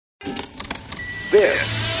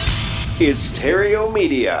This is Stereo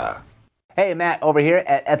Media. Hey, Matt over here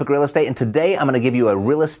at Epic Real Estate, and today I'm going to give you a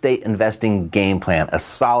real estate investing game plan, a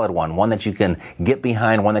solid one that you can get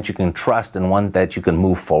behind, one that you can trust, and one that you can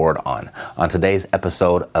move forward on today's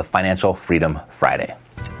episode of Financial Freedom Friday.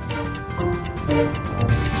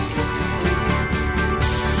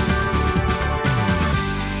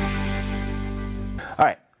 All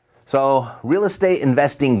right, so real estate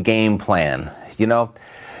investing game plan.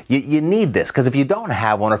 You need this, because if you don't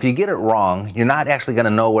have one, or if you get it wrong, you're not actually going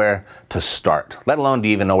to know where to start, let alone do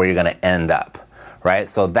you even know where you're going to end up, right?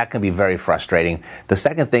 So that can be very frustrating. The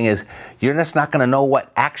second thing is you're just not going to know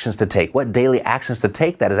what actions to take, what daily actions to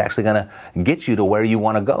take that is actually going to get you to where you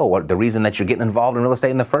want to go, or the reason that you're getting involved in real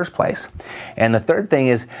estate in the first place. And the third thing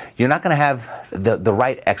is you're not going to have the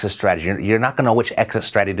right exit strategy. You're not going to know which exit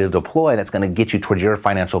strategy to deploy that's going to get you towards your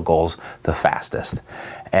financial goals the fastest.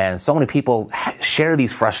 And so many people share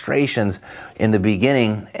these frustrations in the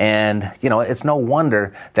beginning, and it's no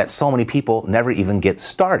wonder that so many people never even get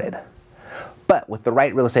started. But with the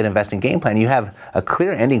right real estate investing game plan, you have a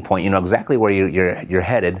clear ending point. You know exactly where you're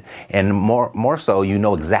headed, and more so, you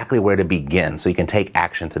know exactly where to begin, so you can take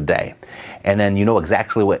action today. And then you know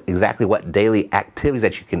exactly what daily activities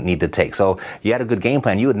that you need to take. So you had a good game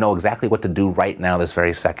plan, you would know exactly what to do right now, this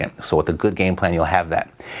very second. So with a good game plan, you'll have that.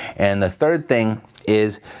 And the third thing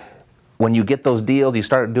is, when you get those deals, you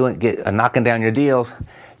start knocking down your deals,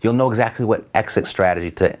 you'll know exactly what exit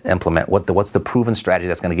strategy to implement, what's the proven strategy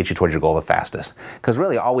that's going to get you towards your goal the fastest. Because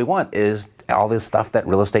really all we want is all this stuff that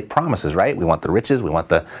real estate promises, right? We want the riches, we want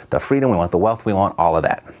the freedom, we want the wealth, we want all of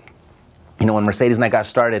that. When Mercedes and I got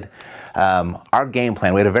started, our game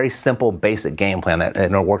plan, we had a very simple, basic game plan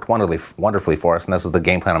that worked wonderfully for us, and this is the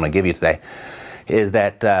game plan I'm going to give you today, is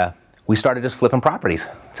that we started just flipping properties.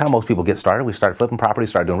 That's how most people get started. We started flipping properties,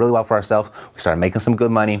 started doing really well for ourselves, we started making some good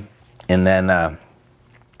money, and then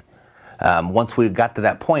once we got to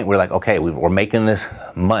that point, we're like, okay, we're making this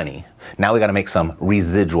money. Now we got to make some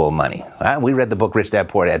residual money. We read the book Rich Dad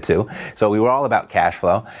Poor Dad too, so we were all about cash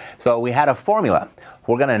flow. So we had a formula.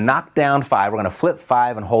 We're going to knock down 5. We're going to flip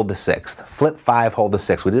 5 and hold the 6th. Flip 5, hold the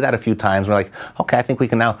 6th. We did that a few times. We're like, okay, I think we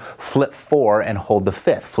can now flip 4 and hold the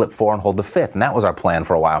 5th. Flip 4 and hold the 5th. And that was our plan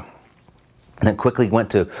for a while. And then quickly went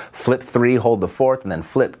to flip 3, hold the 4th, and then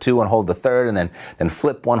flip 2 and hold the 3rd, and then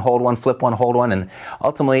flip 1, hold 1, flip 1, hold 1. And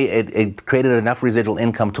ultimately, it created enough residual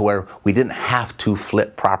income to where we didn't have to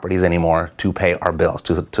flip properties anymore to pay our bills,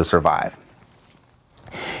 to survive.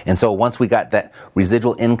 And so once we got that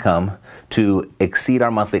residual income to exceed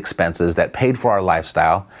our monthly expenses that paid for our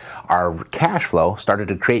lifestyle, our cash flow started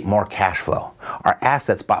to create more cash flow. Our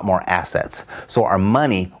assets bought more assets. So our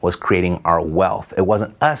money was creating our wealth. It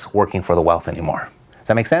wasn't us working for the wealth anymore. Does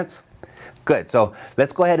that make sense? Good. So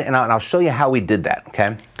let's go ahead and I'll show you how we did that,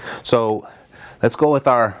 okay? So let's go with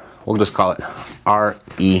we'll just call it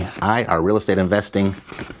REI, our real estate investing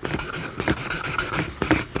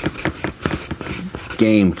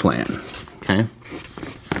game plan, okay?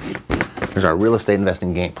 Here's our real estate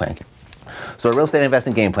investing game plan. So our real estate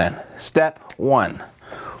investing game plan. Step 1,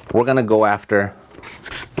 we're going to go after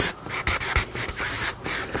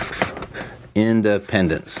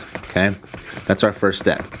independence, okay? That's our first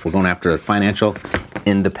step. We're going after financial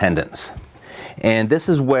independence. And this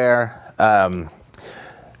is where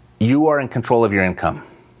you are in control of your income.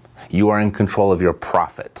 You are in control of your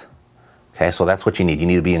profit. Okay, so that's what you need. You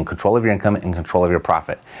need to be in control of your income and control of your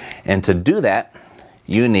profit. And to do that,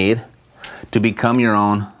 you need to become your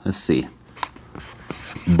own,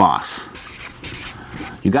 boss.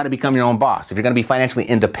 You got to become your own boss. If you're going to be financially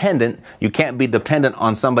independent, you can't be dependent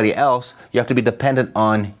on somebody else. You have to be dependent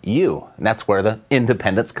on you. And that's where the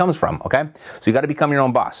independence comes from, okay? So you got to become your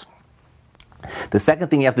own boss. The second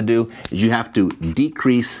thing you have to do is you have to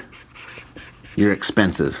decrease your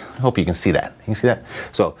expenses. I hope you can see that. You can see that?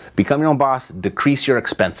 So become your own boss, decrease your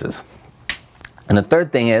expenses. And the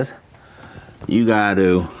third thing is you got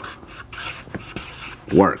to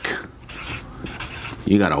work.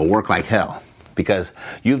 You got to work like hell, because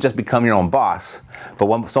you've just become your own boss. But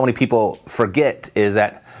what so many people forget is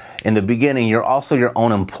that in the beginning, you're also your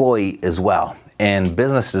own employee as well. And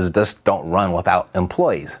businesses just don't run without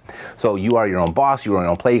employees. So you are your own boss, you are your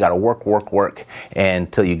own employee, you gotta work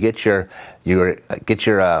until you get your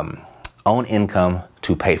own income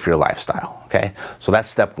to pay for your lifestyle, okay? So that's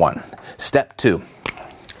step 1. Step 2,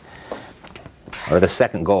 or the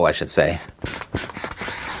second goal I should say,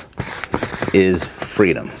 is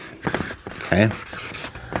freedom, okay?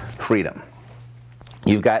 Freedom.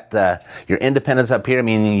 You've got your independence up here,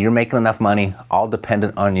 meaning you're making enough money, all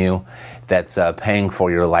dependent on you, that's paying for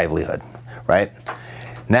your livelihood, right?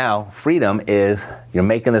 Now, freedom is you're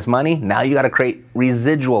making this money. Now you got to create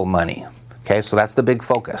residual money. Okay, so that's the big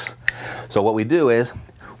focus. So what we do is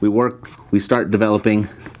we start developing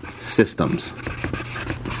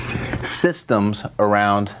systems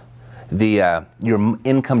around your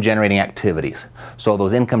income generating activities. So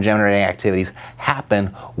those income generating activities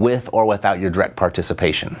happen with or without your direct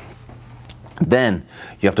participation. Then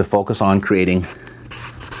you have to focus on creating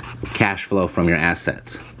cash flow from your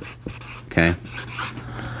assets. Okay?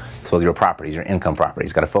 So your properties, your income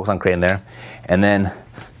properties, got to focus on creating there. And then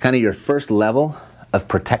kind of your first level of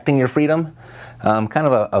protecting your freedom, kind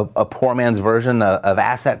of a poor man's version of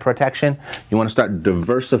asset protection. You want to start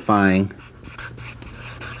diversifying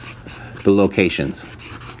the locations,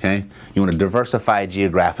 okay? You want to diversify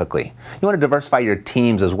geographically. You want to diversify your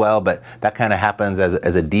teams as well, but that kind of happens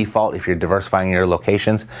as a default if you're diversifying your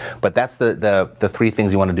locations. But that's the three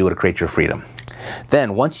things you want to do to create your freedom.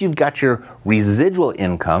 Then once you've got your residual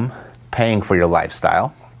income paying for your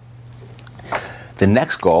lifestyle, the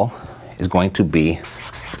next goal is going to be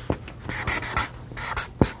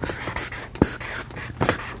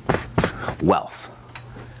wealth.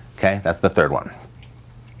 Okay, that's the third one.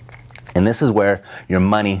 And this is where your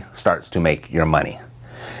money starts to make your money.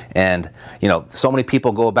 And, so many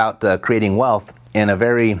people go about creating wealth in a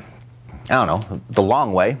very, the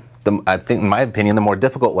long way. I think, in my opinion, the more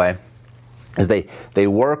difficult way is they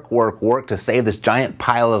work to save this giant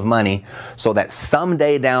pile of money so that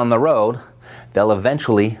someday down the road, they'll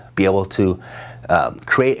eventually be able to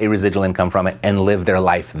create a residual income from it and live their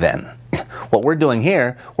life then. What we're doing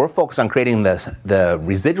here, we're focused on creating the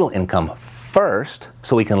residual income first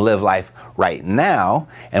so we can live life right now.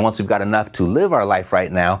 And once we've got enough to live our life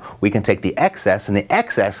right now, we can take the excess, and the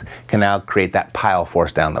excess can now create that pile for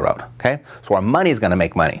us down the road. Okay? So our money is going to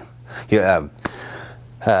make money.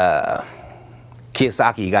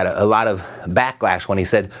 Kiyosaki got a lot of backlash when he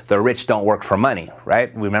said the rich don't work for money,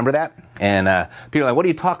 right? Remember that? And people are like, what are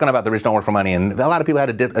you talking about, the rich don't work for money? And a lot of people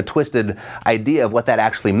had a twisted idea of what that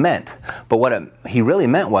actually meant. But what he really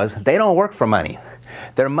meant was they don't work for money.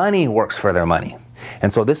 Their money works for their money.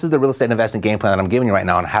 And so this is the real estate investing game plan that I'm giving you right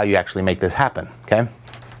now on how you actually make this happen, okay?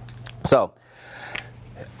 So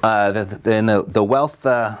in the wealth,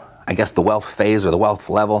 the wealth phase or the wealth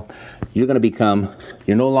level, you're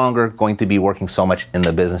no longer going to be working so much in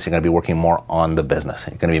the business. You're going to be working more on the business.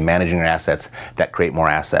 You're going to be managing your assets that create more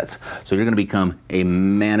assets. So you're going to become a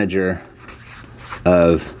manager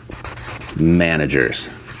of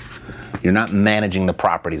managers. You're not managing the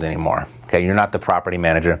properties anymore. Okay, you're not the property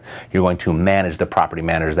manager. You're going to manage the property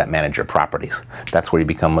managers that manage your properties. That's where you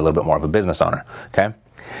become a little bit more of a business owner. Okay.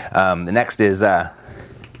 The next is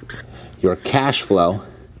your cash flow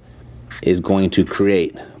is going to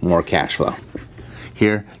create more cash flow.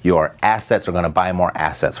 Here, your assets are going to buy more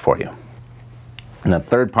assets for you. And the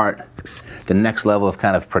third part, the next level of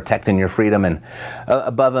kind of protecting your freedom and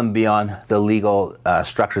above and beyond the legal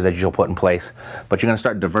structures that you'll put in place, but you're going to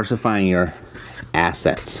start diversifying your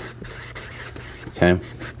assets. Okay?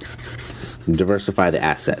 Diversify the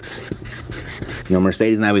assets.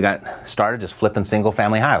 Mercedes and I, we got started just flipping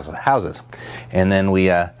single-family houses. And then we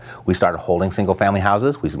started holding single-family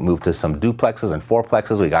houses. We moved to some duplexes and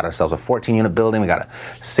fourplexes. We got ourselves a 14-unit building. We got a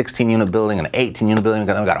 16-unit building, an 18-unit building. We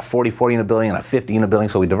got a 44-unit building and a 50-unit building.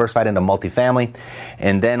 So we diversified into multifamily.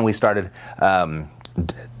 And then we started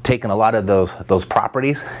taking a lot of those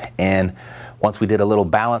properties, and once we did a little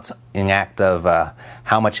balancing act of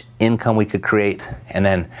how much income we could create and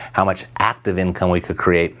then how much active income we could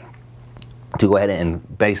create, to go ahead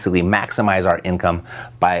and basically maximize our income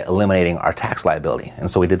by eliminating our tax liability.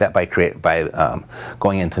 And so we did that by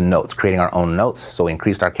going into notes, creating our own notes. So we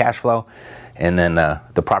increased our cash flow, and then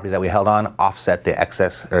the properties that we held on offset the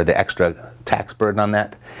excess or the extra tax burden on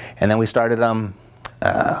that. And then we started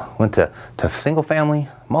went to single family,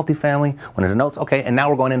 multifamily, went into notes, okay, and now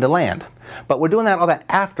we're going into land. But we're doing all that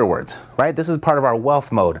afterwards, right? This is part of our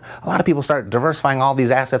wealth mode. A lot of people start diversifying all these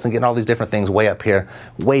assets and getting all these different things way up here,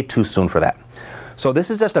 way too soon for that. So this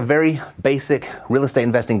is just a very basic real estate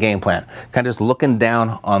investing game plan, kind of just looking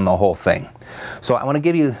down on the whole thing. So I want to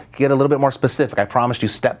get a little bit more specific. I promised you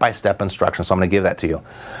step-by-step instructions, so I'm going to give that to you.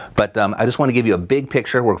 But I just want to give you a big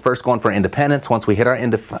picture. We're first going for independence. Once we hit our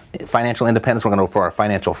financial independence, we're going to go for our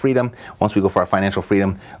financial freedom. Once we go for our financial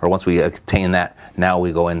freedom, or once we attain that, now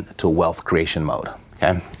we go into wealth creation mode.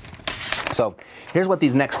 Okay? So here's what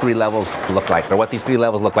these next three levels look like, or what these three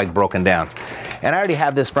levels look like broken down. And I already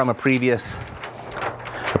have this from a previous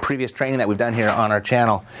a previous training that we've done here on our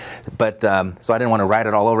channel, but so I didn't want to write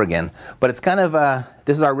it all over again. But it's kind of,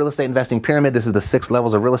 this is our real estate investing pyramid. This is the 6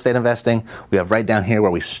 levels of real estate investing. We have right down here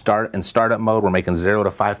where we start in startup mode. We're making $0 to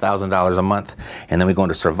 $5,000 a month. And then we go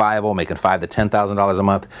into survival, making $5,000 to $10,000 a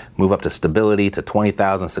month, move up to stability to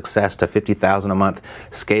 $20,000, success to $50,000 a month,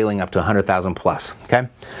 scaling up to $100,000 plus, okay?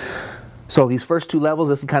 So these first 2 levels,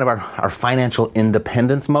 this is kind of our financial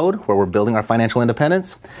independence mode, where we're building our financial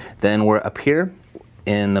independence. Then we're up here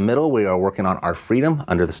in the middle, we are working on our freedom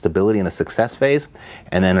under the stability and the success phase.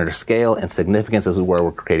 And then under scale and significance, this is where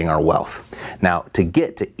we're creating our wealth. Now, to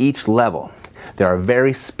get to each level, there are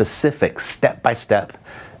very specific step-by-step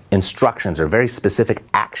instructions or very specific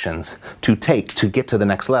actions to take to get to the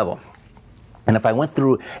next level. And if I went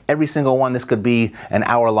through every single one, this could be an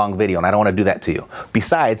hour-long video, and I don't want to do that to you.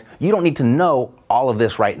 Besides, you don't need to know all of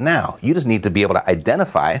this right now. You just need to be able to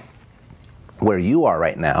identify where you are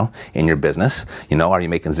right now in your business. You know, are you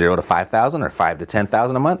making $0 to $5,000 or $5,000 to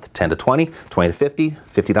 $10,000 a month, 10 to 20, 20 to 50,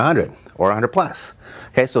 50 to 100, or 100 plus?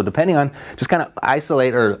 Okay, so depending on, just kind of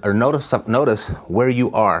isolate or notice where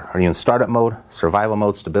you are. Are you in startup mode, survival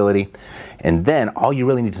mode, stability? And then all you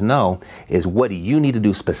really need to know is what do you need to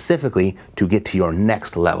do specifically to get to your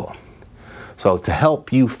next level. So to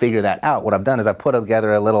help you figure that out, what I've done is I put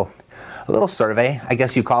together a little survey, I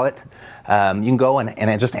guess you call it. You can go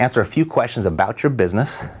and just answer a few questions about your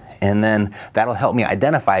business, and then that'll help me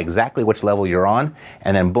identify exactly which level you're on,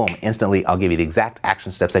 and then boom, instantly I'll give you the exact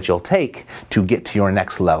action steps that you'll take to get to your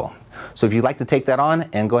next level. So if you'd like to take that on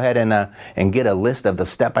and go ahead and get a list of the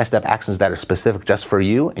step-by-step actions that are specific just for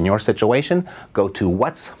you and your situation, go to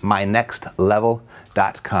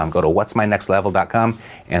whatsmynextlevel.com. Go to whatsmynextlevel.com,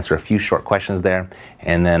 answer a few short questions there,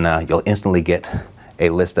 and then you'll instantly get a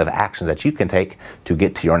list of actions that you can take to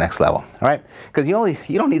get to your next level. All right? Because you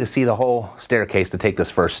don't need to see the whole staircase to take this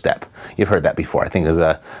first step. You've heard that before. I think it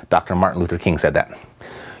was Dr. Martin Luther King said that.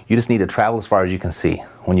 You just need to travel as far as you can see.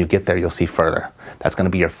 When you get there, you'll see further. That's going to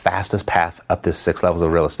be your fastest path up this 6 levels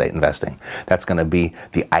of real estate investing. That's going to be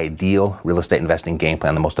the ideal real estate investing game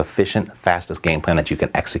plan, the most efficient, fastest game plan that you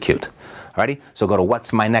can execute. Alrighty? So go to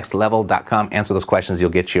whatsmynextlevel.com, answer those questions. You'll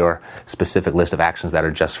get your specific list of actions that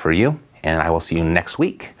are just for you. And I will see you next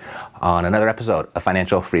week on another episode of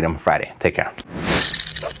Financial Freedom Friday. Take care.